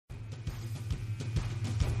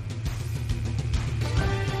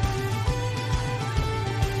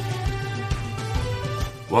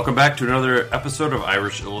Welcome back to another episode of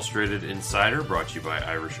Irish Illustrated Insider, brought to you by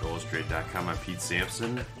IrishIllustrated.com. I'm Pete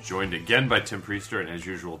Sampson, joined again by Tim Priester and, as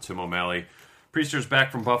usual, Tim O'Malley. Priester's back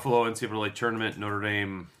from Buffalo NCAA tournament. Notre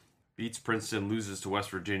Dame beats Princeton, loses to West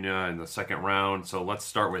Virginia in the second round. So let's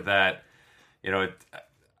start with that.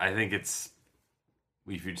 I think it's,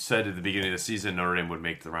 if you'd said at the beginning of the season Notre Dame would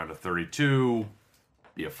make the round of 32,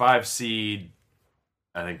 be a 5 seed,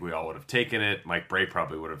 I think we all would have taken it. Mike Brey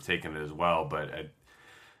probably would have taken it as well, but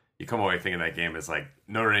you come away thinking that game is like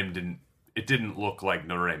Notre Dame didn't look like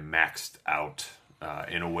Notre Dame maxed out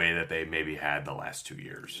in a way that they maybe had the last 2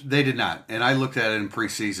 years. They did not. And I looked at it in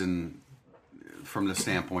preseason from the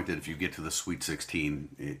standpoint that if you get to the Sweet 16,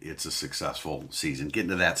 it's a successful season. Getting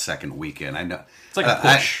to that second weekend, I know it's like a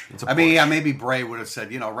push. Maybe Brey would have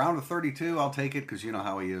said, round of 32, I'll take it, because you know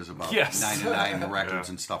how he is about 9-9 records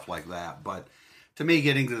and stuff like that. But to me,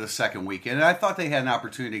 getting to the second weekend, and I thought they had an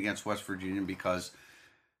opportunity against West Virginia because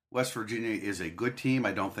West Virginia is a good team.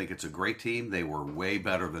 I don't think it's a great team. They were way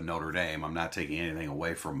better than Notre Dame. I'm not taking anything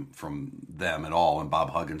away from them at all, and Bob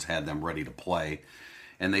Huggins had them ready to play,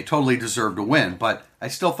 and they totally deserved to win. But I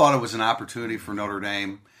still thought it was an opportunity for Notre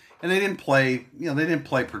Dame, and they didn't play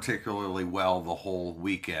particularly well the whole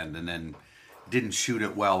weekend, and then didn't shoot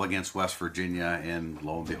it well against West Virginia, and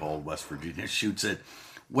lo and behold, West Virginia shoots it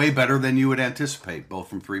way better than you would anticipate, both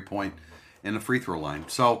from three-point and the free throw line.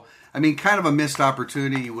 So, kind of a missed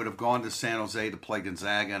opportunity. You would have gone to San Jose to play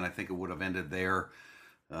Gonzaga, and I think it would have ended there,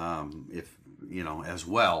 as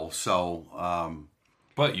well. So,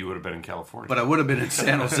 but you would have been in California. But I would have been in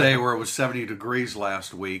San Jose where it was 70 degrees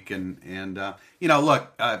last week, and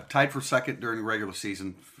look, tied for second during the regular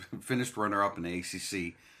season, finished runner-up in the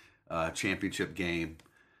ACC championship game,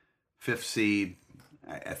 5th seed.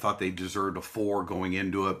 I thought they deserved a 4 going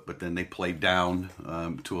into it, but then they played down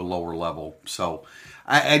to a lower level. So,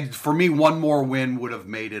 for me, one more win would have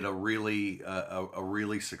made it a really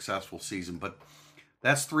successful season. But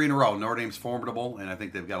that's 3 in a row. Notre Dame's formidable, and I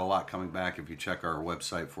think they've got a lot coming back. If you check our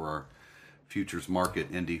website for our futures market,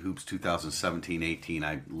 Indy Hoops 2017-18,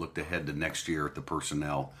 I looked ahead to next year at the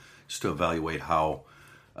personnel just to evaluate how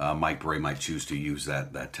Mike Brey might choose to use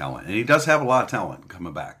that talent. And he does have a lot of talent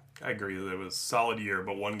coming back. I agree that it was a solid year,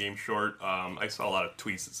 but one game short. I saw a lot of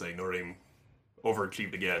tweets that say Notre Dame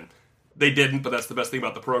overachieved again. They didn't, but that's the best thing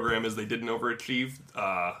about the program is they didn't overachieve.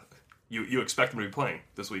 You expect them to be playing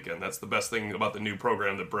this weekend. That's the best thing about the new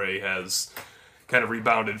program that Brey has kind of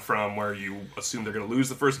rebounded from, where you assume they're going to lose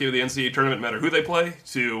the first game of the NCAA tournament no matter who they play,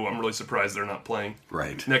 to I'm really surprised they're not playing.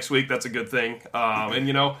 Right. Next week, that's a good thing.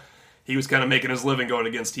 He was kind of making his living going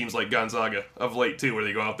against teams like Gonzaga of late, too, where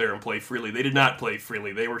they go out there and play freely. They did not play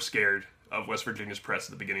freely. They were scared of West Virginia's press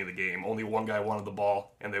at the beginning of the game. Only one guy wanted the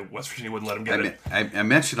ball, and West Virginia wouldn't let him get it. I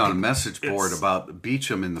mentioned on a message board about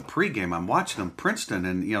Beecham in the pregame. I'm watching them, Princeton,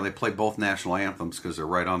 and they play both national anthems because they're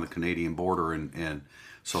right on the Canadian border, and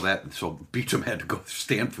so Beecham had to go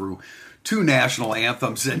stand through 2 national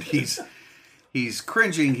anthems, and He's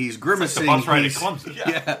cringing. He's grimacing. It's like the bus ride at Clemson.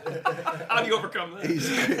 Yeah. How do you overcome that?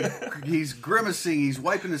 He's grimacing. He's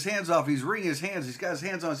wiping his hands off. He's wringing his hands. He's got his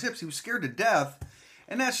hands on his hips. He was scared to death,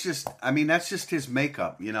 and that's just his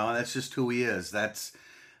makeup. And that's just who he is.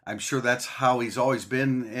 I'm sure that's how he's always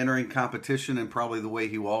been entering competition, and probably the way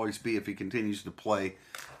he will always be if he continues to play,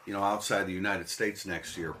 outside the United States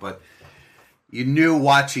next year. But you knew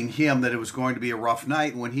watching him that it was going to be a rough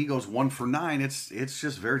night. And when he goes 1 for 9, it's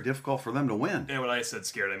just very difficult for them to win. And when I said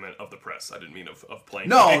scared, I meant of the press. I didn't mean of playing.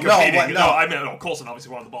 No. I meant Colson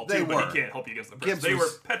obviously wanted the ball too, but he can't help you against the press. They were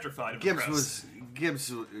petrified of the press.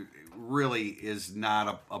 Gibbs really is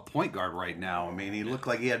not a point guard right now. He looked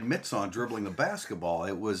like he had mitts on dribbling the basketball.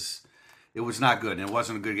 It was not good, and it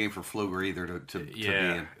wasn't a good game for Pfluger either to be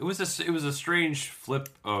in. It was a strange flip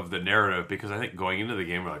of the narrative, because I think going into the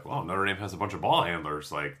game we're like, well, Notre Dame has a bunch of ball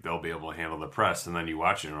handlers, like they'll be able to handle the press, and then you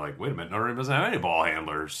watch it and you're like, wait a minute, Notre Dame doesn't have any ball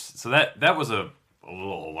handlers. So that was a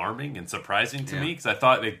little alarming and surprising to me, because I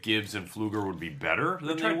thought that Gibbs and Pfluger would be better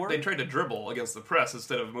than they were. They tried to dribble against the press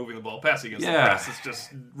instead of moving the ball passing against the press. It's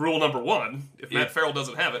just rule number 1. If Matt Farrell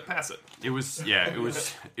doesn't have it, pass it. It was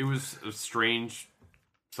a strange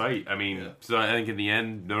sight. So I think in the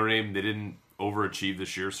end, Notre Dame, they didn't overachieve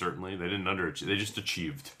this year, certainly. They didn't underachieve. They just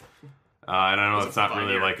achieved. And I know it's not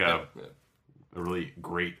really like a really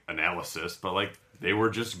great analysis, but they were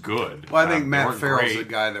just good. Well, I think Matt Farrell's the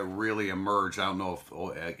guy that really emerged. I don't know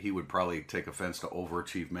if he would probably take offense to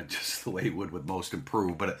overachievement just the way he would with most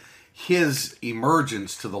improved, but his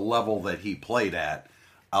emergence to the level that he played at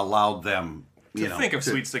allowed them think of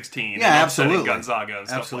Sweet 16. Yeah, absolutely. Gonzaga and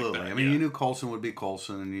stuff absolutely. like that. I mean, you knew Colson would be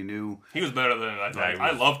Colson, and you knew he was better than I thought.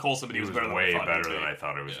 I love Colson, but he was better way than better than I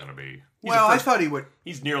thought it was going to be. I thought he would.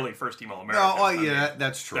 He's nearly first-team All-American. No,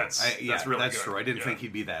 that's true. That's really that's good. true. I didn't think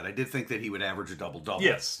he'd be that. I did think that he would average a double-double.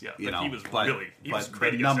 Yes, yeah. He was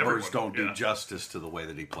the numbers don't do justice to the way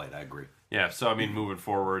that he played. I agree. Yeah, so I mean, moving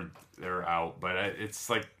forward, they're out, but it's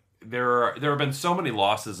like there have been so many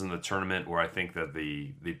losses in the tournament where I think that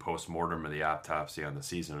the post-mortem or the autopsy on the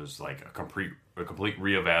season was like a complete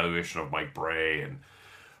reevaluation of Mike Brey and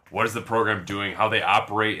what is the program doing, how they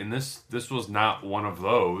operate, and this was not one of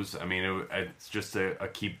those. I mean, it's just a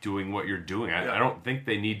keep doing what you're doing. I don't think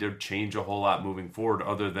they need to change a whole lot moving forward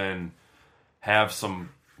other than have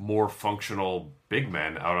some more functional big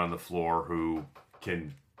men out on the floor who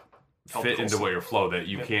can fit into what your flow, that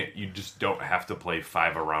you just don't have to play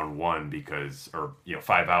 5 around 1 or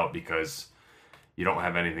 5 out because you don't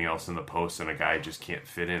have anything else in the post and a guy just can't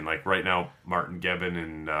fit in. Like right now, Martin Gevin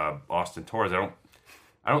and Austin Torres,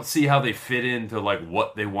 I don't see how they fit into like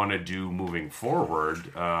what they want to do moving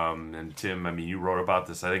forward. And Tim, I mean, you wrote about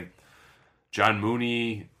this. I think John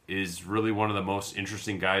Mooney is really one of the most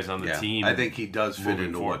interesting guys on the team. I think he does fit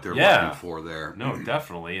into what they're looking for there. No,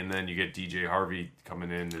 definitely. And then you get DJ Harvey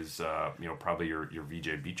coming in as probably your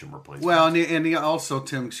VJ Beecham replacement. Well, and also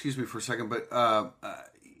Tim, excuse me for a second, but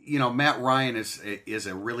Matt Ryan is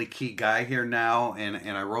a really key guy here now,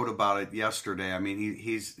 and I wrote about it yesterday. I mean,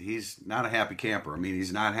 he's not a happy camper. I mean,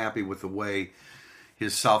 he's not happy with the way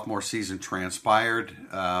his sophomore season transpired.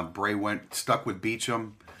 Brey stuck with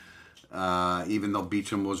Beecham, even though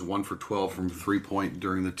Beecham was 1 for 12 from 3-point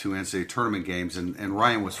during the 2 NCAA tournament games, and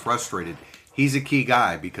Ryan was frustrated. He's a key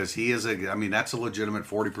guy because that's a legitimate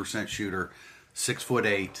 40% shooter,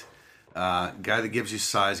 6'8", guy that gives you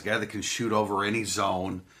size, guy that can shoot over any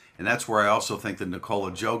zone. And that's where I also think that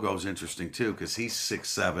Nikola Jogo is interesting too, because he's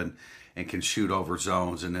 6'7" and can shoot over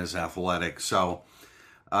zones and is athletic. So,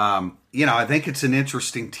 I think it's an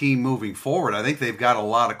interesting team moving forward. I think they've got a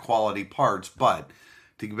lot of quality parts, but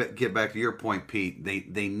to get back to your point, Pete,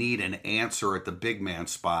 they need an answer at the big man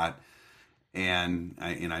spot. And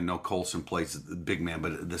I know Colson plays the big man,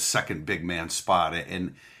 but the second big man spot,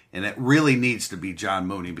 and it really needs to be John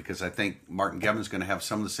Mooney, because I think Martin Gevin's going to have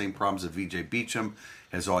some of the same problems that VJ Beecham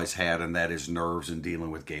has always had, and that is nerves and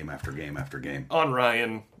dealing with game after game after game. On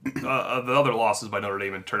Ryan, the other losses by Notre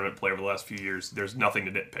Dame in tournament play over the last few years, there's nothing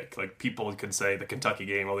to nitpick. Like, people can say the Kentucky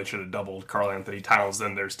game, they should have doubled Karl Anthony Towns,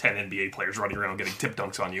 then there's 10 NBA players running around getting tip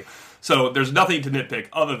dunks on you. So there's nothing to nitpick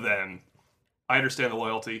other than I understand the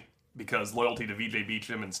loyalty, because loyalty to VJ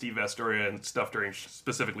Beecham and Steve Astoria and stuff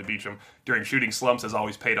specifically Beecham, during shooting slumps has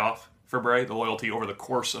always paid off for Brey. The loyalty over the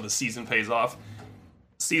course of the season pays off.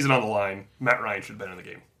 Season on the line, Matt Ryan should have been in the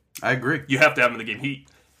game. I agree. You have to have him in the game.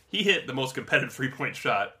 He hit the most competitive 3-point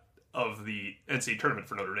shot of the NCAA tournament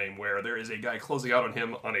for Notre Dame, where there is a guy closing out on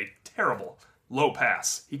him on a terrible low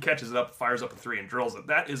pass. He catches it up, fires up a 3, and drills it.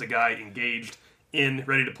 That is a guy engaged,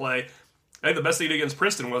 ready to play. I think the best thing he did against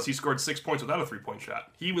Princeton was he scored 6 points without a 3-point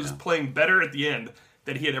shot. He was playing better at the end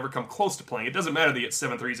than he had ever come close to playing. It doesn't matter that he hit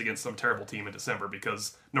 7 threes against some terrible team in December,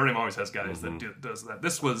 because Notre Dame always has guys that does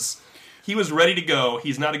that. He was ready to go.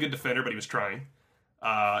 He's not a good defender, but he was trying.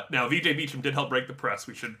 Now, VJ Beecham did help break the press.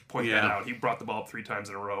 We should point that out. He brought the ball up 3 times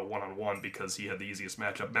in a row, one-on-one, because he had the easiest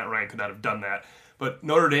matchup. Matt Ryan could not have done that. But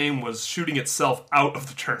Notre Dame was shooting itself out of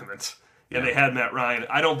the tournament, and they had Matt Ryan.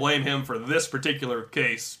 I don't blame him for this particular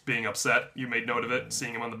case being upset. You made note of it,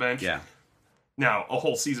 seeing him on the bench. Yeah. Now, a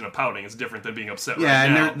whole season of pouting is different than being upset right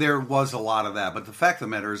now. Yeah, and there was a lot of that. But the fact of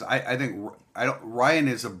the matter is, I think Ryan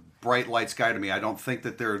is a bright lights guy to me. I don't think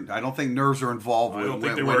nerves are involved. I don't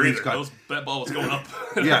think they were either. That ball was going up.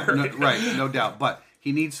 Yeah, no doubt. But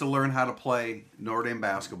he needs to learn how to play Notre Dame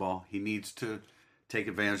basketball. He needs to take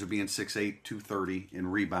advantage of being 6'8", 230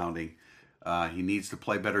 and rebounding. He needs to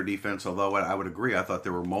play better defense. Although I would agree, I thought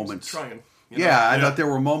there were moments. Trying. I thought there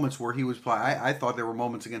were moments where he was playing. I thought there were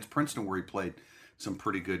moments against Princeton where he played some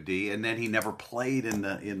pretty good D, and then he never played in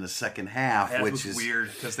the second half, which is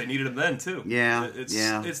weird because they needed him then too.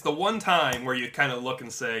 It's the one time where you kind of look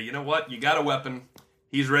and say, you know what, you got a weapon.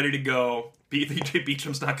 He's ready to go. VJ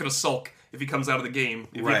Beecham's not going to sulk if he comes out of the game.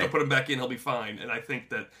 If you have to put him back in, he'll be fine. And I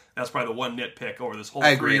think that's probably the one nitpick over this whole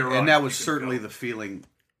 3-year run. And that was certainly the feeling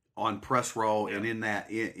on press row and in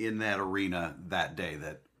that arena that day.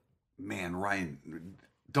 That, man, Ryan,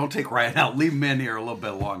 don't take Ryan out. Leave him in here a little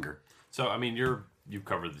bit longer. So, I mean, you've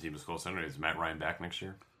covered the team as close. Is Matt Ryan back next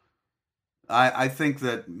year? I think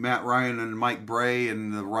that Matt Ryan and Mike Brey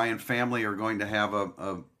and the Ryan family are going to have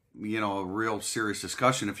a real serious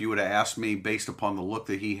discussion. If you would have asked me based upon the look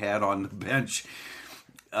that he had on the bench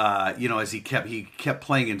as he kept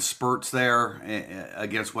playing in spurts there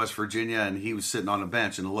against West Virginia, and he was sitting on the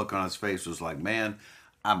bench, and the look on his face was like, man,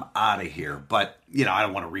 I'm out of here. But, I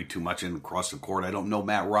don't want to read too much in across the court. I don't know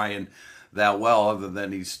Matt Ryan that well, other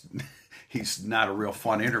than he's not a real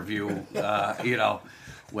fun interview,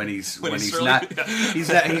 when he's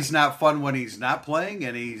not fun when he's not playing,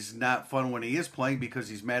 and he's not fun when he is playing, because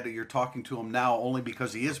he's mad that you're talking to him now only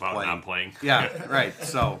because he is playing. Not playing. Yeah, right.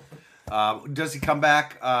 So, does he come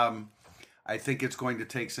back? I think it's going to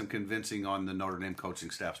take some convincing on the Notre Dame coaching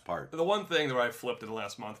staff's part. The one thing that I flipped in the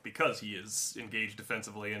last month, because he is engaged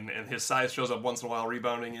defensively and his size shows up once in a while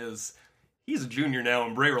rebounding, is he's a junior now,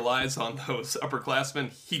 and Bray relies on those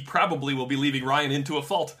upperclassmen. He probably will be leaving Ryan into a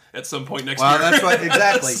fault at some point next year. Well, that's right,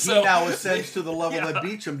 exactly. So, he now ascends to the level that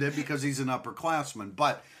Beacham did because he's an upperclassman.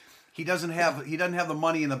 But he doesn't have the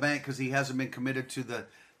money in the bank because he hasn't been committed to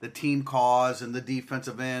the team cause and the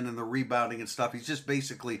defensive end and the rebounding and stuff. He's just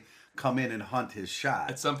basically come in and hunt his shot.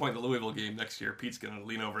 At some point in the Louisville game next year, Pete's going to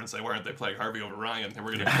lean over and say, why aren't they playing Harvey over Ryan? And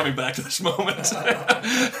we're going to be coming back to this moment.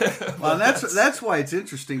 Well, that's why it's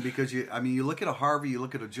interesting, because you look at a Harvey, you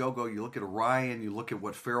look at a Jogo, you look at a Ryan, you look at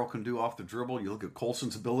what Farrell can do off the dribble, you look at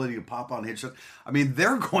Colson's ability to pop on headshots.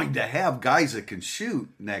 They're going to have guys that can shoot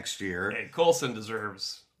next year. And Colson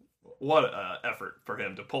deserves... What an effort for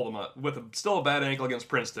him to pull them up with still a bad ankle against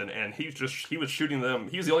Princeton, and he was shooting them.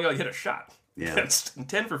 He was the only guy that hit a shot. Yeah.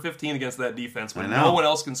 10 for 15 against that defense when no one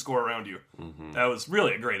else can score around you. Mm-hmm. That was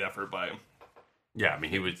really a great effort by him. Yeah,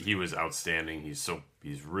 he was outstanding. He's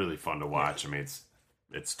really fun to watch.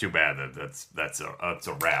 It's too bad that's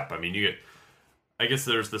a wrap. I guess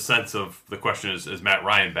there's the sense of the question is Matt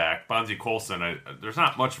Ryan back? Bonzie Colson, there's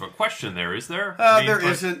not much of a question there, is there? There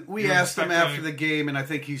isn't. We asked him after the game, and I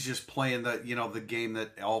think he's just playing the game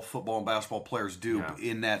that all football and basketball players do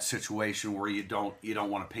in that situation where you don't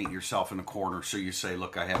want to paint yourself in a corner. So you say,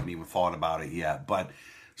 look, I haven't even thought about it yet. But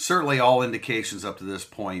certainly all indications up to this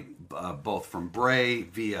point, both from Bray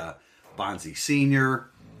via Bonzie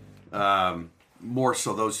Sr., more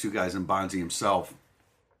so those two guys and Bonzie himself,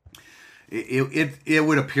 It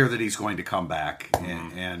would appear that he's going to come back,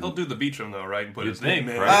 and he'll do the Beacham though, right? And put his name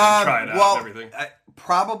in, and try it out, and everything.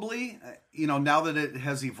 Probably, now that it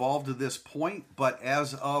has evolved to this point, but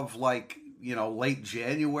as of late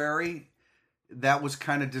January, that was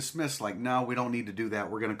kind of dismissed. Like, no, we don't need to do that.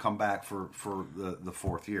 We're going to come back for the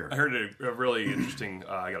fourth year. I heard a really interesting.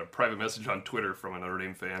 I got a private message on Twitter from a Notre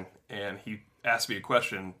Dame fan, and he asked me a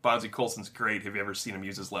question. Bonzie Colson's great. Have you ever seen him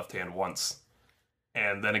use his left hand once?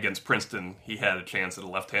 And then against Princeton, he had a chance at a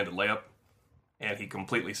left-handed layup, and he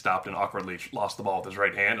completely stopped and awkwardly lost the ball with his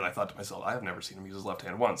right hand. And I thought to myself, I have never seen him use his left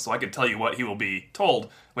hand once. So I could tell you what he will be told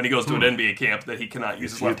when he goes to an NBA camp, that he cannot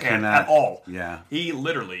use his left hand at all. Yeah, he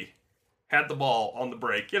literally had the ball on the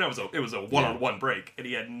break. It was a one-on-one break, and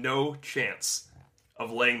he had no chance of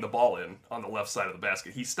laying the ball in on the left side of the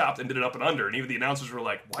basket. He stopped and did it up and under, and even the announcers were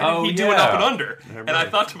like, why did he do it up and under? And I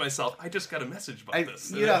thought to myself, I just got a message about this.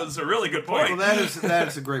 And it was a really good point. Well, that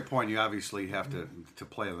is a great point. You obviously have to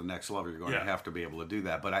play on the next level. You're going to have to be able to do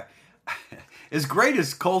that. But as great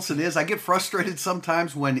as Colson is, I get frustrated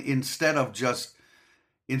sometimes when instead of just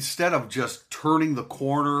turning the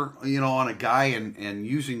corner, on a guy and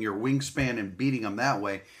using your wingspan and beating him that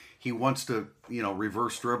way, he wants to,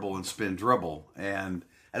 reverse dribble and spin dribble. And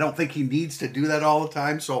I don't think he needs to do that all the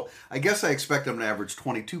time. So I guess I expect him to average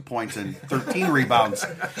 22 points and 13 rebounds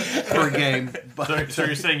per game. But, so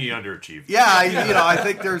you're saying he underachieved? Yeah, I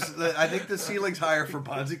think the ceiling's higher for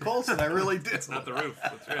Bonzie Colson. I really do. It's not the roof.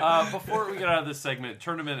 That's right. Before we get out of this segment,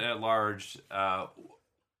 tournament at large, the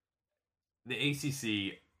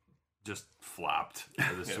ACC just flopped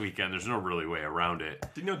this weekend. There's no really way around it.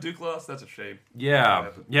 Did you know Duke lost? That's a shame. Yeah.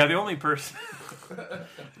 The only person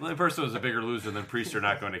who was a bigger loser than Priester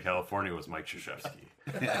not going to California was Mike Krzyzewski.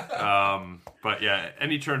 But yeah,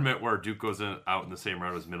 any tournament where Duke goes out in the same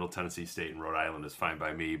round as Middle Tennessee State and Rhode Island is fine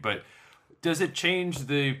by me. But does it change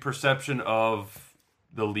the perception of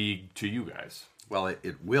the league to you guys? Well,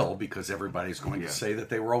 it will, because everybody's going to say that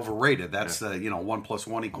they were overrated. That's 1 +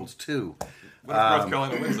 1 = 2. What if North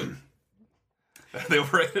Carolina wins it? Are they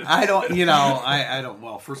overrated? I don't. I don't.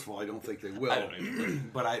 Well, first of all, I don't think they will.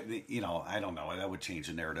 But I don't know. That would change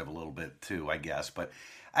the narrative a little bit too, I guess. But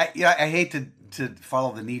I hate to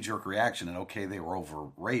follow the knee-jerk reaction and they were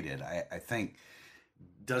overrated. I think,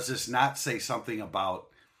 does this not say something about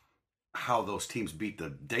how those teams beat the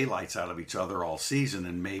daylights out of each other all season,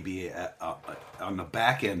 and maybe on the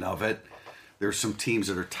back end of it, there's some teams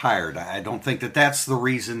that are tired. I don't think that's the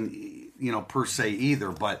reason, per se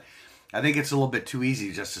either, but I think it's a little bit too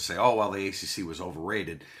easy just to say, oh, well, the ACC was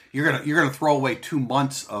overrated. You're gonna throw away 2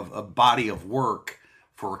 months of a body of work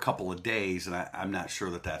for a couple of days, and I'm not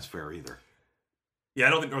sure that that's fair either. Yeah,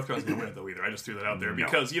 I don't think North Carolina's going to win it, though, either. I just threw that out there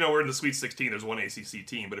because, we're in the Sweet 16. There's one ACC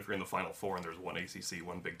team, but if you're in the Final Four and there's one ACC,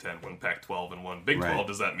 one Big Ten, one Pac-12, and one Big 12,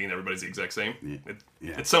 does that mean everybody's the exact same?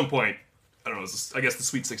 Yeah. At some point, I don't know, I guess the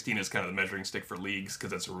Sweet 16 is kind of the measuring stick for leagues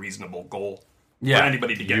because it's a reasonable goal for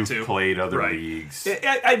anybody to get to. You've played other leagues.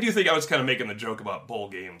 I do think I was kind of making the joke about bowl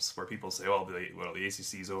games where people say, the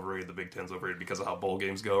ACC's overrated, the Big Ten's overrated because of how bowl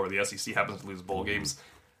games go, or the SEC happens to lose bowl games.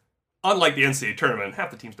 Unlike the NCAA tournament, half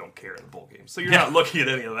the teams don't care in the bowl games, so you're not looking at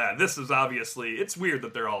any of that. This is obviously it's weird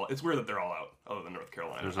that they're all out, other than North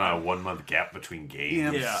Carolina. There's not a 1 month gap between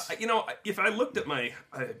games. Yeah, if I looked at I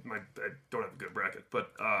don't have a good bracket,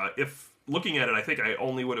 but if looking at it, I think I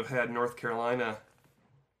only would have had North Carolina,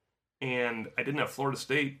 and I didn't have Florida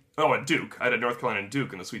State. Oh, at Duke, I had North Carolina and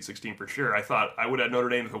Duke in the Sweet 16 for sure. I thought I would have Notre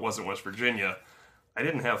Dame if it wasn't West Virginia. I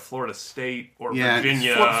didn't have Florida State or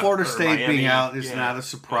Virginia. Florida State Miami. being out is not a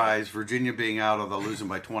surprise. Virginia being out, although losing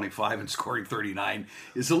by 25 and scoring 39,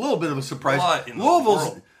 is a little bit of a surprise.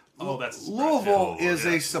 Louisville is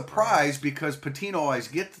a surprise because Pitino always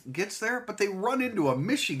gets there, but they run into a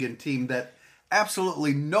Michigan team that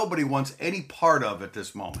absolutely nobody wants any part of at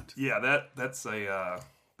this moment. Yeah,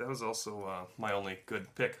 that was also my only good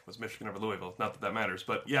pick was Michigan over Louisville. Not that matters,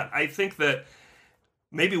 but yeah, I think that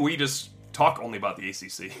maybe we just talk only about the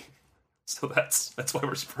ACC, so that's why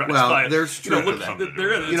we're surprised. Well, there's truth to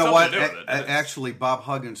that. You know what? Actually, Bob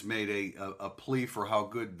Huggins made a plea for how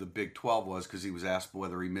good the Big 12 was because he was asked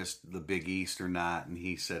whether he missed the Big East or not, and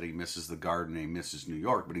he said he misses the Garden and he misses New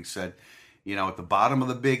York. But he said, at the bottom of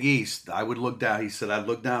the Big East, I would look down. He said, I'd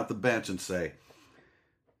look down at the bench and say,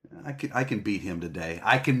 I can beat him today.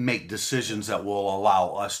 I can make decisions that will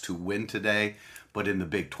allow us to win today. But in the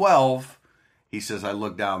Big 12, he says, I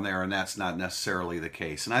look down there, and that's not necessarily the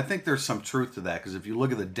case. And I think there's some truth to that, because if you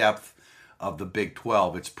look at the depth of the Big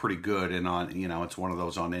 12, it's pretty good. And it's one of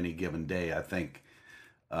those on any given day. I think,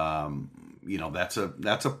 that's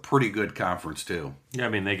a pretty good conference too. Yeah, I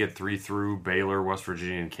mean, they get 3 through Baylor, West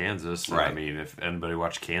Virginia, and Kansas. Right. I mean, if anybody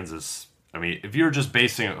watched Kansas, if you're just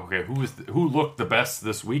basing it, okay, who looked the best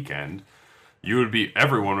this weekend,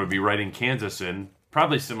 everyone would be writing Kansas in.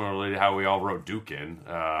 Probably similarly to how we all wrote Duke in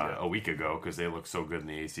a week ago because they look so good in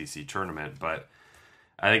the ACC tournament. But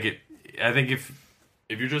I think if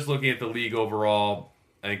you're just looking at the league overall,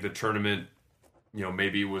 I think the tournament,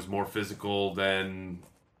 maybe was more physical than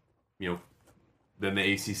the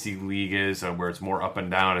ACC league is, where it's more up and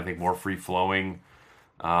down. I think more free flowing.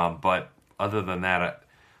 But other than that,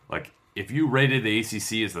 if you rated the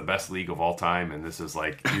ACC as the best league of all time, and this is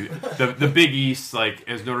the Big East,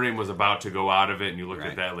 as Notre Dame was about to go out of it, and you looked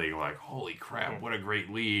at that league, like, holy crap, what a great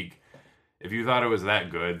league. If you thought it was that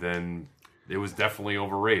good, then it was definitely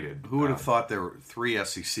overrated. Who would have thought there were 3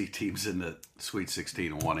 SEC teams in the Sweet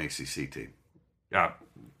 16 and 1 ACC team? Yeah,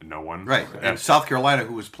 no one. Right, and South Carolina,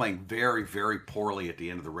 who was playing very, very poorly at the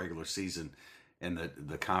end of the regular season in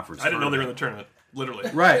the conference. I didn't know they were in the tournament. Literally,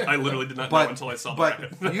 right? I literally did not know until I saw them.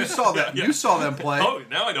 But you saw that. You saw them play. Oh,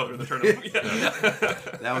 now I know they're in the tournament.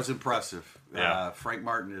 That was impressive. Yeah. Frank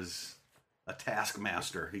Martin is a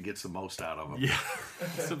taskmaster. He gets the most out of them. Yeah,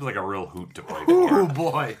 seems like a real hoot to play for. Oh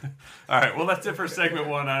boy! All right, well that's it for segment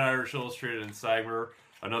 1 on Irish Illustrated Insider.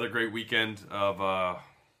 Another great weekend of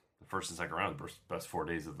the first and second round, the best 4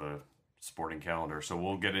 days of the sporting calendar. So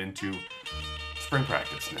we'll get into spring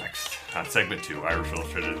practice next on segment 2, Irish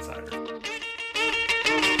Illustrated Insider.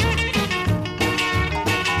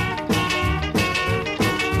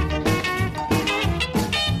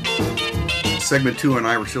 Segment 2 on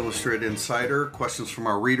Irish Illustrated Insider. Questions from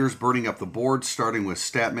our readers burning up the board, starting with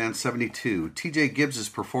Statman72. TJ Gibbs'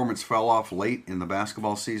 performance fell off late in the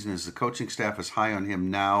basketball season. Is the coaching staff as high on him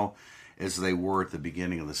now as they were at the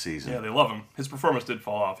beginning of the season? Yeah, they love him. His performance did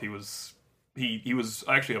fall off. He was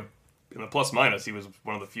actually in the plus minus. He was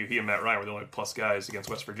one of the few. He and Matt Ryan were the only plus guys against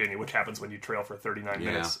West Virginia, which happens when you trail for 39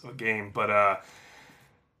 minutes a game. But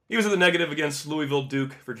he was in the negative against Louisville,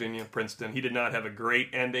 Duke, Virginia, Princeton. He did not have a great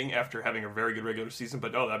ending after having a very good regular season.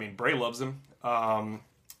 But Bray loves him.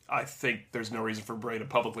 I think there's no reason for Bray to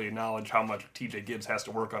publicly acknowledge how much TJ Gibbs has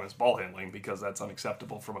to work on his ball handling, because that's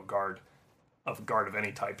unacceptable from a guard of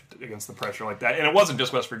any type against the pressure like that. And it wasn't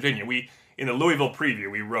just West Virginia. In the Louisville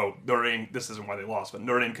preview, we wrote, Notre Dame, this isn't why they lost, but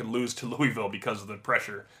Notre Dame could lose to Louisville because of the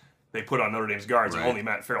pressure they put on Notre Dame's guards, and only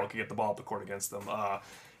Matt Farrell could get the ball up the court against them.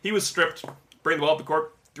 He was stripped, bring the ball up the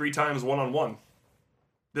court 3 times one-on-one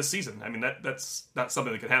this season. I mean, that's not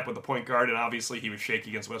something that could happen with the point guard, and obviously he was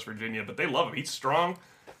shaky against West Virginia, but they love him. He's strong.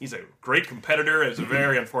 He's a great competitor. It was a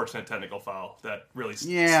very unfortunate technical foul that really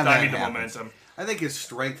stymied the momentum. I think his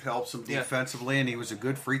strength helps him defensively, and he was a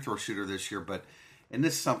good free throw shooter this year, but and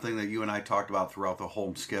this is something that you and I talked about throughout the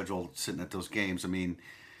home schedule, sitting at those games. I mean,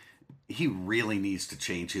 he really needs to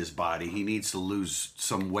change his body. He needs to lose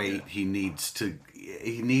some weight. He needs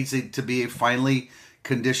it to be a finely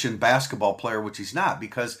conditioned basketball player, which he's not,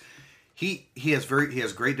 because he has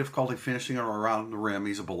great difficulty finishing around the rim.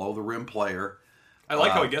 He's a below the rim player. I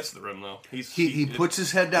like how he gets to the rim, though. He puts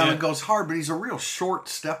his head down and goes hard, but he's a real short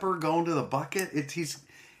stepper going to the bucket.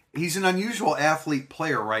 He's an unusual athlete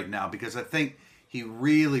player right now, because I think he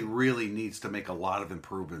really, really needs to make a lot of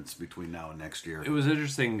improvements between now and next year. It was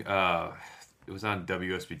interesting. It was on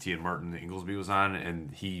WSBT, and Martin Inglesby was on,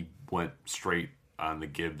 and he went straight on the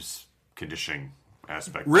Gibbs conditioning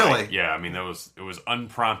aspect. Really? Yeah, I mean, it was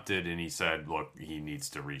unprompted, and he said, look, he needs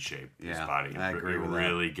to reshape his body. I agree with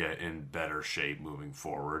really get in better shape moving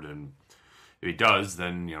forward, and if he does,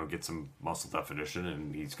 then, get some muscle definition,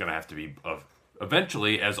 and he's going to have to be...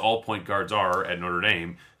 Eventually, as all point guards are at Notre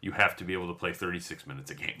Dame, you have to be able to play 36 minutes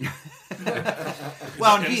a game.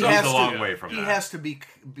 Well, he has a long way from he that. has to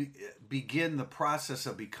begin the process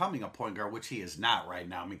of becoming a point guard, which he is not right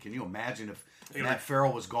now. I mean, can you imagine if Matt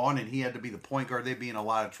Farrell was gone and he had to be the point guard? They'd be in a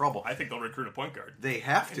lot of trouble. I think they'll recruit a point guard. They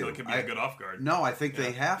have to. It could be a good off guard. No, I think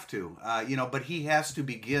they have to. But he has to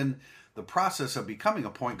begin the process of becoming a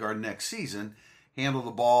point guard next season. Handle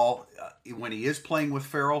the ball when he is playing with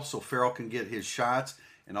Farrell, so Farrell can get his shots,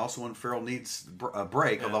 and also when Farrell needs a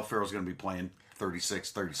break, although Farrell's going to be playing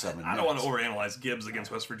 36, 37 minutes. I don't want to overanalyze Gibbs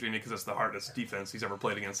against West Virginia because it's the hardest defense he's ever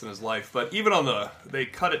played against in his life. But even they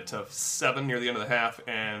cut it to 7 near the end of the half,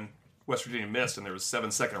 and West Virginia missed, and there was a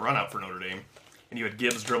 7-second run out for Notre Dame. And you had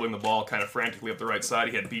Gibbs dribbling the ball kind of frantically up the right side.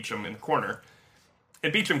 He had Beecham in the corner.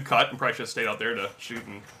 And Beecham cut and probably should have stayed out there to shoot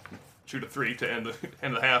a three to end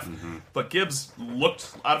the half. Mm-hmm. But Gibbs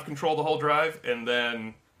looked out of control the whole drive and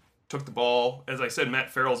then took the ball. As I said,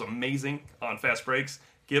 Matt Farrell's amazing on fast breaks.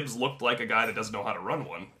 Gibbs looked like a guy that doesn't know how to run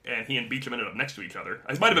one, and he and Beecham ended up next to each other.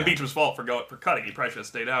 It might have been Beecham's fault for cutting. He probably should have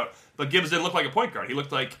stayed out. But Gibbs didn't look like a point guard. He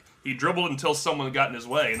looked like he dribbled until someone got in his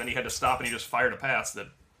way, and then he had to stop, and he just fired a pass that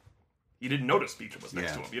he didn't notice Beecham was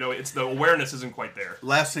next to him. It's the awareness isn't quite there.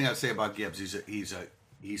 Last thing I'd say about Gibbs,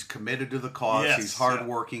 he's committed to the cause. Yes, he's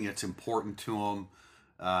hardworking. It's important to him.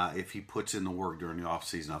 If he puts in the work during the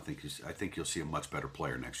offseason, I think you'll see a much better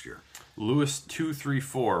player next year. Lewis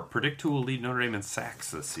 234. Predict who will lead Notre Dame in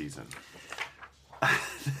sacks this season.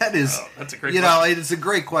 That's a great question. It's a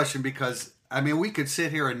great question because we could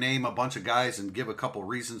sit here and name a bunch of guys and give a couple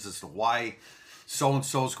reasons as to why so and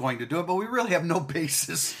so is going to do it, but we really have no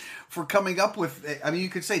basis for coming up with. You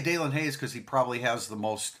could say Dalen Hayes because he probably has the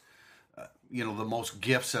most. The most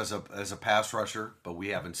gifts as a pass rusher, but we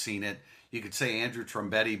haven't seen it. You could say Andrew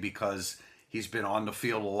Trombetti because he's been on the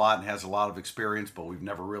field a lot and has a lot of experience, but we've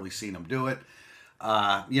never really seen him do it.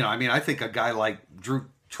 I think a guy like Drew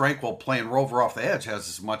Tranquil playing Rover off the edge has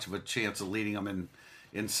as much of a chance of leading them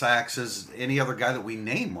in sacks as any other guy that we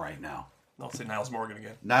name right now. I'll say Niles Morgan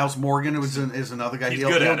again. Niles Morgan is another guy. He's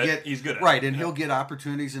good at it. He's good at it. Right, and he'll get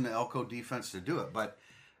opportunities in the Elko defense to do it, but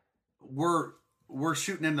we're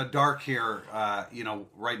shooting in the dark here,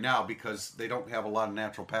 right now because they don't have a lot of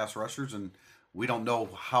natural pass rushers, and we don't know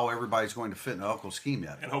how everybody's going to fit in the Elko scheme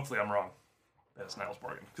yet. And hopefully I'm wrong. That's Niles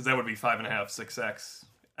Morgan. Because that would be 5.5, 6 sacks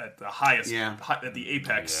at the highest, at the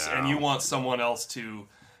apex. Yeah. And you want someone else to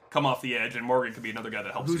come off the edge, and Morgan could be another guy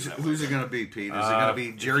that helps. Who's it going to be, Pete? Is it going to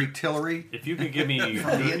be Jerry Tillery? If you could give me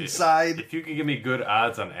from the inside, if you could give me good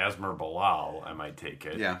odds on Asmer Bilal, I might take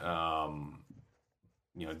it. Yeah.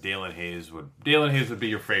 Dalen Hayes would be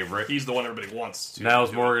your favorite. He's the one everybody wants.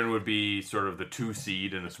 Niles Morgan would be sort of the 2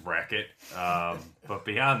 seed in this bracket. But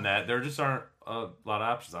beyond that, there just aren't a lot of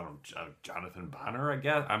options. I don't know, Jonathan Bonner, I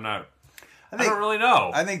guess. I don't really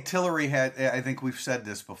know. I think Tillery I think we've said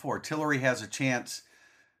this before. Tillery has a chance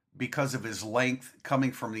because of his length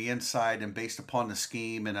coming from the inside and based upon the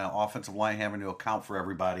scheme and an offensive line having to account for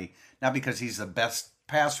everybody. Not because he's the best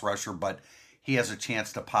pass rusher, but he has a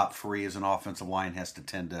chance to pop free as an offensive line has to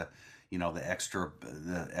tend to, the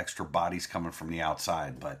extra bodies coming from the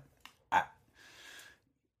outside. But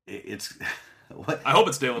it's. What? I hope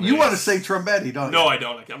it's Dalen. You want to say Trombetti, don't you? No, I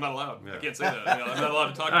don't. I'm not allowed. Yeah. I can't say that. I'm not allowed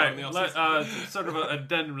to talk about anything else. Sort of an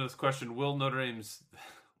addendum to this question: will Notre Dame's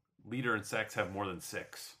leader in sacks have more than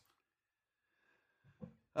 6?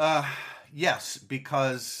 Yes,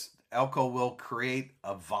 because Elko will create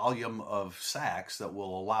a volume of sacks that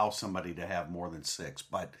will allow somebody to have more than 6,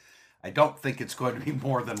 but I don't think it's going to be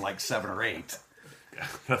more than like 7 or 8.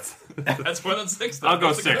 That's more than 6. Though. I'll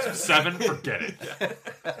go 6. 7, forget it.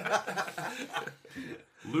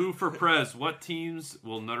 Lou for Prez, what teams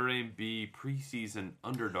will Notre Dame be preseason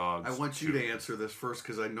underdogs? I want you to answer this first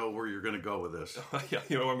because I know where you're going to go with this. Yeah,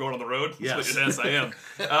 I'm going on the road? Yes. Yes, I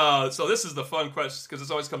am. So this is the fun question because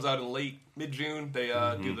this always comes out in mid-June. They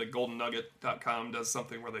do the GoldenNugget.com does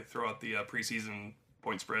something where they throw out the preseason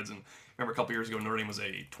point spreads. And remember a couple years ago, Notre Dame was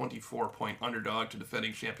a 24-point underdog to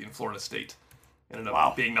defending champion Florida State. Ended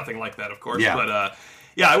up being nothing like that, of course. Yeah. But,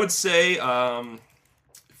 I would say...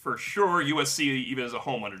 for sure, USC, even as a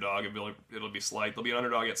home underdog, it'll be slight. They'll be an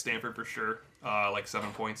underdog at Stanford for sure, like 7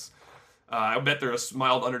 points. I bet they're a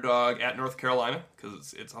mild underdog at North Carolina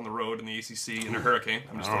because it's on the road in the ACC in a hurricane.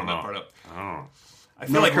 I'm just throwing that part up. I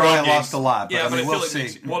feel like Carolina lost a lot, but yeah, but I we'll feel like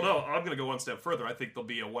see. Well, no, I'm going to go one step further. I think they'll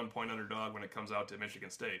be a 1-point underdog when it comes out to Michigan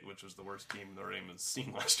State, which was the worst team Notre Dame has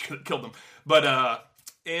seen last year that killed them. But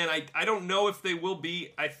and I don't know if they will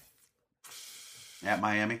be. At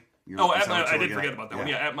Miami. I did forget about that one.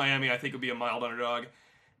 Yeah, at Miami, I think it'll be a mild underdog.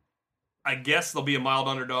 I guess they'll be a mild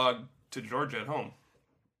underdog to Georgia at home.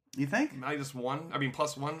 You think? -1. I mean,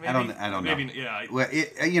 +1 maybe. I don't know. Maybe, yeah. Well, I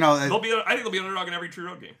think they'll be an underdog in every true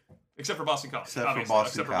road game, except for Boston College. Except for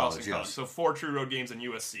Boston College. So 4 true road games in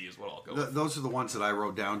USC is what I'll go with. Those are the ones that I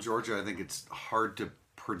wrote down. Georgia, I think it's hard to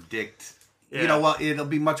predict. Yeah. It'll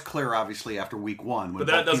be much clearer, obviously, after week 1. But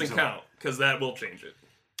that doesn't count because that will change it.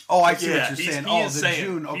 Oh, I see what you're saying. He is saying,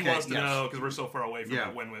 June. Okay, he wants to know because we're so far away from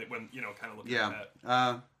it when kind of looking at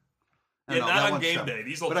that. Not on game day.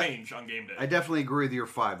 These will change on game day. I definitely agree with your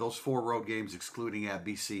 5. Those 4 road games, excluding at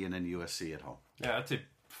BC and then USC at home. Yeah, I'd say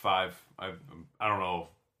 5. I don't know.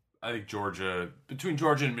 I think between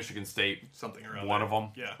Georgia and Michigan State, something around one there. of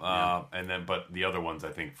them. Yeah. And then, but the other ones,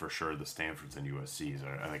 I think for sure, the Stanfords and USCs,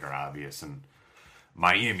 I think are obvious, and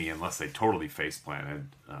Miami, unless they totally face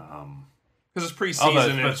planted. Because it's preseason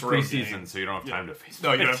and it's preseason, so you don't have time to face.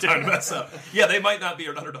 No, you don't have time to mess up. Yeah, they might not be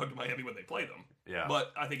an underdog to Miami when they play them. Yeah,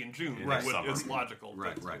 but I think in June, it's logical.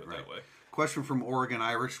 Right. That way. Question from Oregon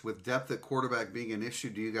Irish: with depth at quarterback being an issue,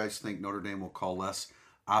 do you guys think Notre Dame will call less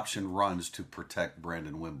option runs to protect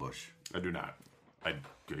Brandon Wimbush? I do not.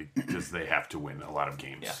 Because they have to win a lot of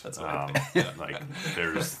games. Yeah, that's what I think. Like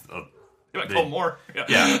there's. You might call more.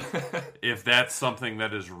 Yeah. If that's something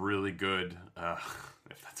that is really good.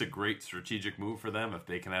 If that's a great strategic move for them, if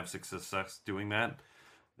they can have success doing that,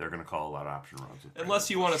 they're going to call a lot of option runs. Unless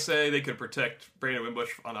you want to say they could protect Brandon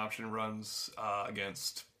Wimbush on option runs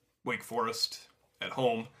against Wake Forest at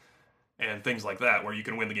home and things like that, where you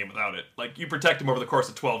can win the game without it. Like, you protect him over the course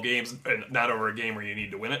of 12 games and not over a game where you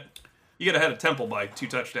need to win it. You get ahead of Temple by 2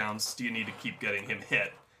 touchdowns. Do you need to keep getting him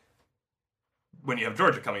hit when you have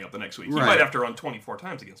Georgia coming up the next week? You might have to run 24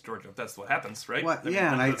 times against Georgia if that's what happens, right? Well,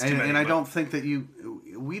 I don't think that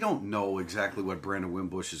we don't know exactly what Brandon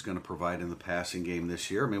Wimbush is going to provide in the passing game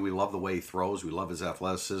this year. I mean, we love the way he throws. We love his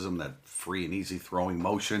athleticism, that free and easy throwing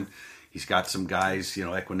motion. He's got some guys,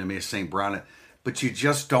 Equanimeous St. Brown. But you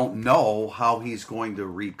just don't know how he's going to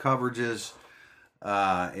read coverages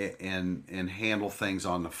and handle things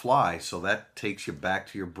on the fly. So that takes you back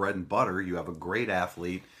to your bread and butter. You have a great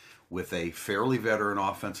athlete with a fairly veteran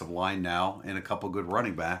offensive line now and a couple good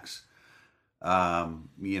running backs.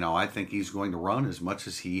 I think he's going to run as much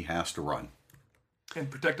as he has to run. And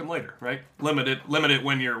protect him later, right? Limit it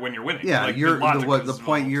when you're winning. Yeah, the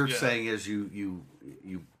point you're saying is you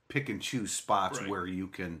pick and choose spots where you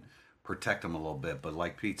can protect him a little bit. But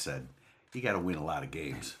like Pete said, you got to win a lot of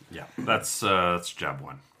games. Yeah, that's job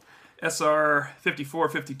one. SR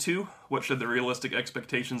 5452. What should the realistic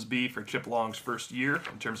expectations be for Chip Long's first year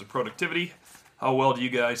in terms of productivity? How well do you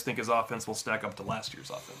guys think his offense will stack up to last year's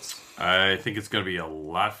offense? I think it's going to be a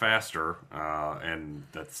lot faster, and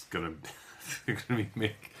that's going to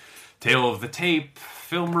make tail of the tape,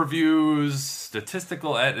 film reviews,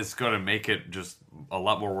 statistical is going to make it just a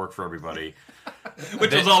lot more work for everybody.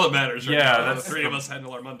 Which is all that matters. Right? Yeah, that's the 3 of us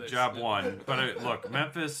handle our Mondays. Job one. But look,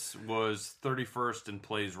 Memphis was 31st in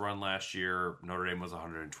plays run last year. Notre Dame was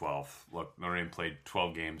 112th. Look, Notre Dame played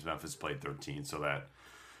 12 games. Memphis played 13, so that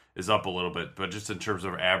is up a little bit. But just in terms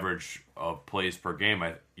of average of plays per game,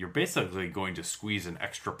 you're basically going to squeeze an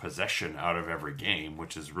extra possession out of every game,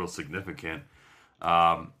 which is real significant.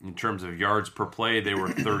 In terms of yards per play, they were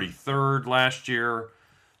 33rd last year.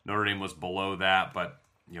 Notre Dame was below that, but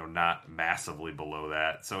not massively below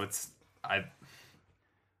that. So I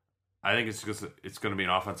think it's going to be an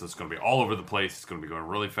offense that's going to be all over the place. It's going to be going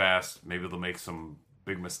really fast. Maybe they'll make some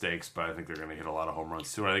big mistakes, but I think they're going to hit a lot of home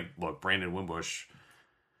runs too. I think, look, Brandon Wimbush,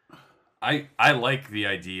 I like the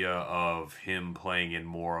idea of him playing in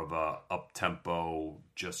more of a up-tempo,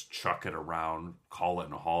 just chuck it around, call it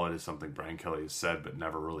and haul it is something Brian Kelly has said but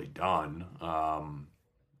never really done.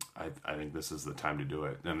 I think this is the time to do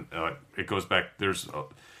it. And it goes back, we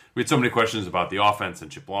had so many questions about the offense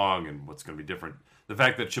and Chip Long and what's going to be different. The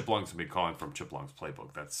fact that Chip Long's going to be calling from Chip Long's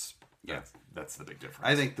playbook, that's the big difference.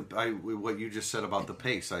 I think what you just said about the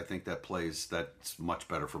pace, I think that's much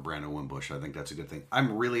better for Brandon Wimbush. I think that's a good thing.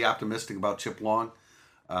 I'm really optimistic about Chip Long.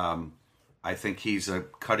 I think he's a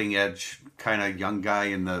cutting edge kind of young guy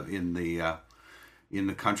in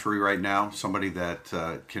the country right now. Somebody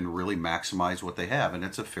that can really maximize what they have, and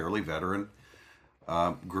it's a fairly veteran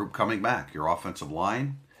group coming back. Your offensive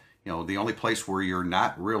line. The only place where you're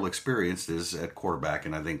not real experienced is at quarterback,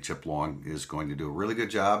 and I think Chip Long is going to do a really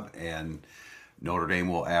good job, and Notre Dame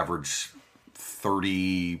will average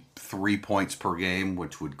 33 points per game,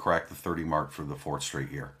 which would crack the 30 mark for the fourth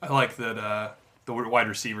straight year. I like that the wide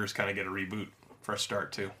receivers kind of get a reboot for a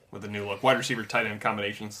start, too, with a new look. Wide receiver tight end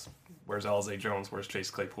combinations. Where's Alizé Jones? Where's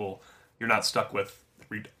Chase Claypool? You're not stuck with...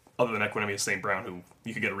 other than Equanimeous St. Brown, who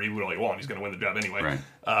you could get a reboot all you want. He's going to win the job anyway. Right.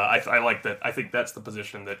 I like that. I think that's the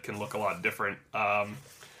position that can look a lot different. I'm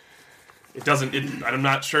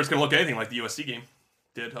not sure it's going to look anything like the USC game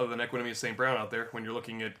did, other than Equanimeous St. Brown out there, when you're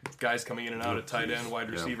looking at guys coming in and out at tight end,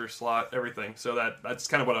 wide receiver, slot, everything. So that's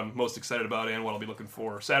kind of what I'm most excited about and what I'll be looking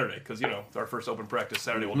for Saturday, because, our first open practice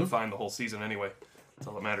Saturday will define the whole season anyway. That's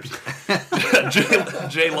all that matters.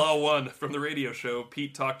 J Law 1 from the radio show.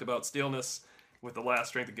 Pete talked about staleness with the last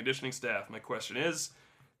strength and conditioning staff. My question is,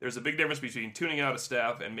 there's a big difference between tuning out a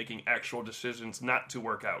staff and making actual decisions not to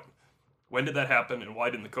work out. When did that happen, and why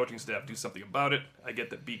didn't the coaching staff do something about it? I get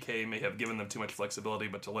that BK may have given them too much flexibility,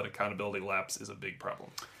 but to let accountability lapse is a big problem.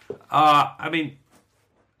 I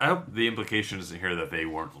hope the implication isn't here that they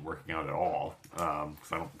weren't working out at all,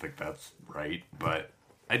 because I don't think that's right. But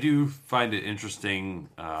I do find it interesting.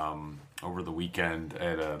 Over the weekend, I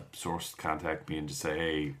had a source contact me and just say,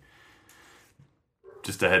 hey,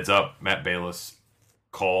 just a heads up, Matt Balis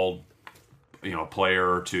called, a player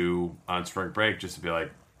or two on spring break just to be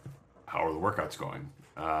like, how are the workouts going?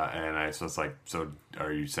 So it's like, so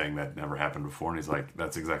are you saying that never happened before? And he's like,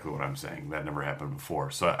 that's exactly what I'm saying. That never happened before.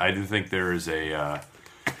 So I do think there is a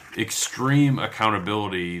extreme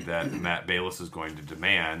accountability that Matt Balis is going to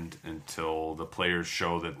demand until the players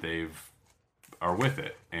show that are with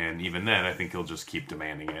it. And even then, I think he'll just keep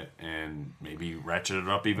demanding it and maybe ratchet it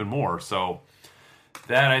up even more. So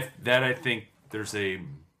that I think there's a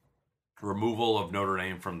removal of Notre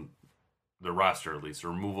Dame from the roster, at least, a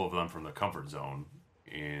removal of them from the comfort zone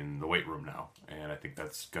in the weight room now. And I think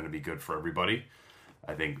that's going to be good for everybody.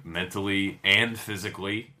 I think mentally and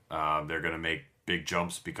physically, they're going to make big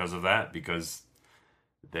jumps because of that, because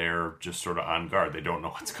they're just sort of on guard. They don't know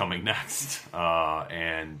what's coming next.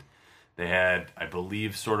 And they had, I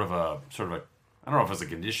believe, sort of a, I don't know if it was a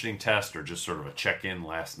conditioning test or just sort of a check-in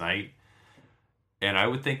last night. And I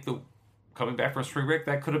would think coming back from spring break,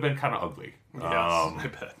 that could have been kind of ugly. Yes, I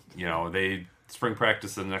bet. Spring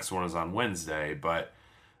practice, the next one is on Wednesday, but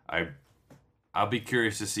I'll be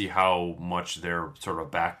curious to see how much they're sort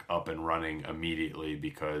of back up and running immediately,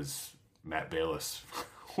 because Matt Balis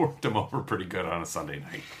worked them over pretty good on a Sunday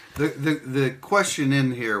night. The question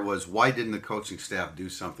in here was, why didn't the coaching staff do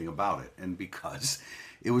something about it? And because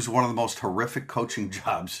it was one of the most horrific coaching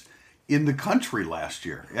jobs in the country last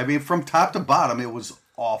year. I mean, from top to bottom, it was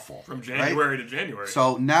awful. From January to January.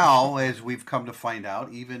 So now, as we've come to find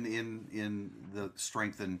out, even in the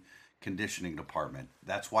strength and conditioning department,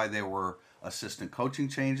 that's why there were assistant coaching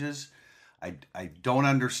changes. I don't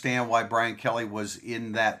understand why Brian Kelly was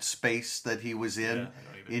in that space that he was in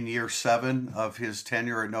year 7 of his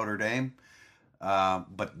tenure at Notre Dame.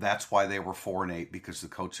 But that's why they were 4-8, because the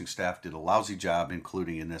coaching staff did a lousy job,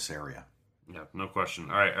 including in this area. Yeah, no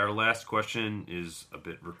question. All right, our last question is a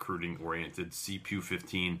bit recruiting-oriented.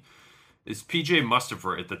 CPU15. Is PJ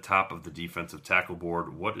Mustipher at the top of the defensive tackle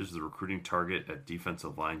board? What is the recruiting target at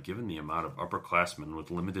defensive line, given the amount of upperclassmen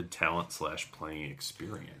with limited talent / playing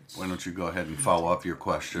experience? Why don't you go ahead and follow up your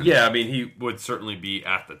question? Yeah, I mean, he would certainly be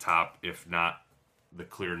at the top, if not the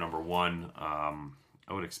clear number one. I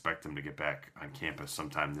would expect him to get back on campus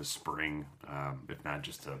sometime this spring, if not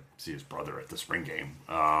just to see his brother at the spring game.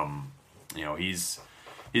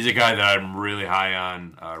 He's a guy that I'm really high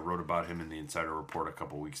on. I wrote about him in the Insider Report a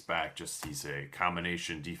couple weeks back. He's a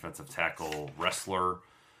combination defensive tackle wrestler,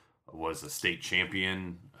 was a state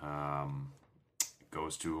champion,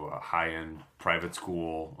 goes to a high-end private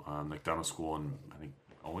school, McDonough School in, I think,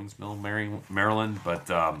 Owings Mill, Maryland. But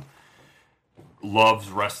loves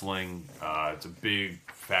wrestling. It's a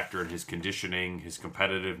big factor in his conditioning, his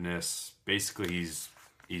competitiveness. Basically, he's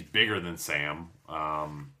bigger than Sam.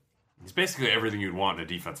 He's basically everything you'd want in a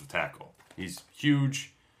defensive tackle. He's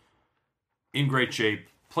huge, in great shape,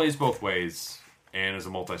 plays both ways, and is a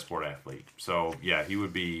multi-sport athlete. So, yeah, he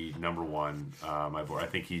would be number one. I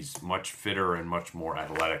think he's much fitter and much more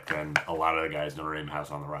athletic than a lot of the guys Notre Dame has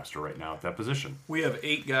on the roster right now at that position. We have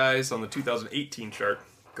 8 guys on the 2018 chart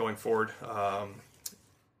going forward,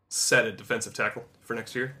 set at defensive tackle for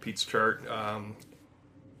next year. Pete's chart.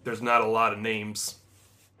 There's not a lot of names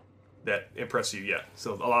that impress you yet.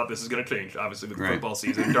 So a lot of this is going to change, obviously, with the football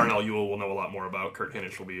season. Darnell Ewell will know a lot more about. Kurt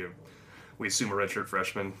Hinish will be, we assume, a redshirt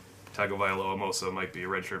freshman. Tagovailoa might be a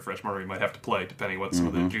redshirt freshman, or he might have to play, depending on what some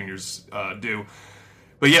of the juniors do.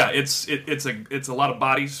 But yeah, it's a lot of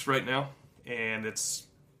bodies right now, and it's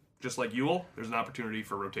just like Ewell. There's an opportunity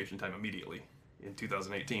for rotation time immediately in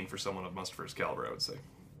 2018 for someone of Mustipher's caliber, I would say.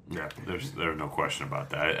 Yeah, there's no question about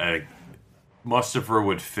that. Mustipher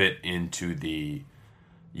would fit into the.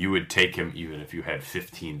 You would take him even if you had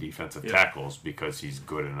 15 defensive tackles because he's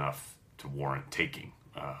good enough to warrant taking.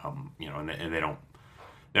 And they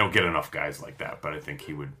don't get enough guys like that. But I think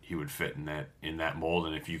he would fit in that mold.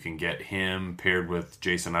 And if you can get him paired with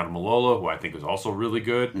Jason Adamalola, who I think is also really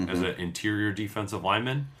good as an interior defensive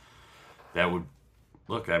lineman, that would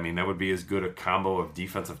be as good a combo of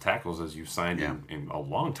defensive tackles as you've signed in a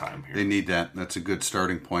long time here. They need that. That's a good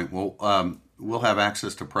starting point. Well, we'll have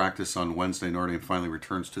access to practice on Wednesday. Notre Dame finally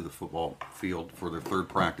returns to the football field for their third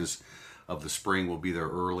practice of the spring. We'll be there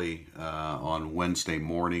early on Wednesday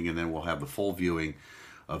morning, and then we'll have the full viewing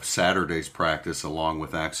of Saturday's practice along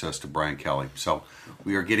with access to Brian Kelly. So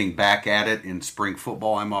we are getting back at it in spring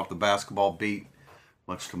football. I'm off the basketball beat.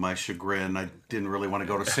 Much to my chagrin, I didn't really want to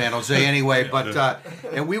go to San Jose anyway. But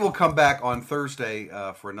and we will come back on Thursday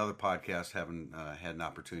for another podcast. Having had an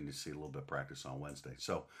opportunity to see a little bit of practice on Wednesday.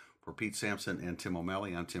 So for Pete Sampson and Tim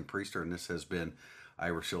O'Malley, I'm Tim Priester, and this has been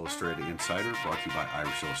Irish Illustrated Insider, brought to you by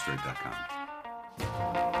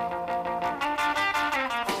IrishIllustrated.com.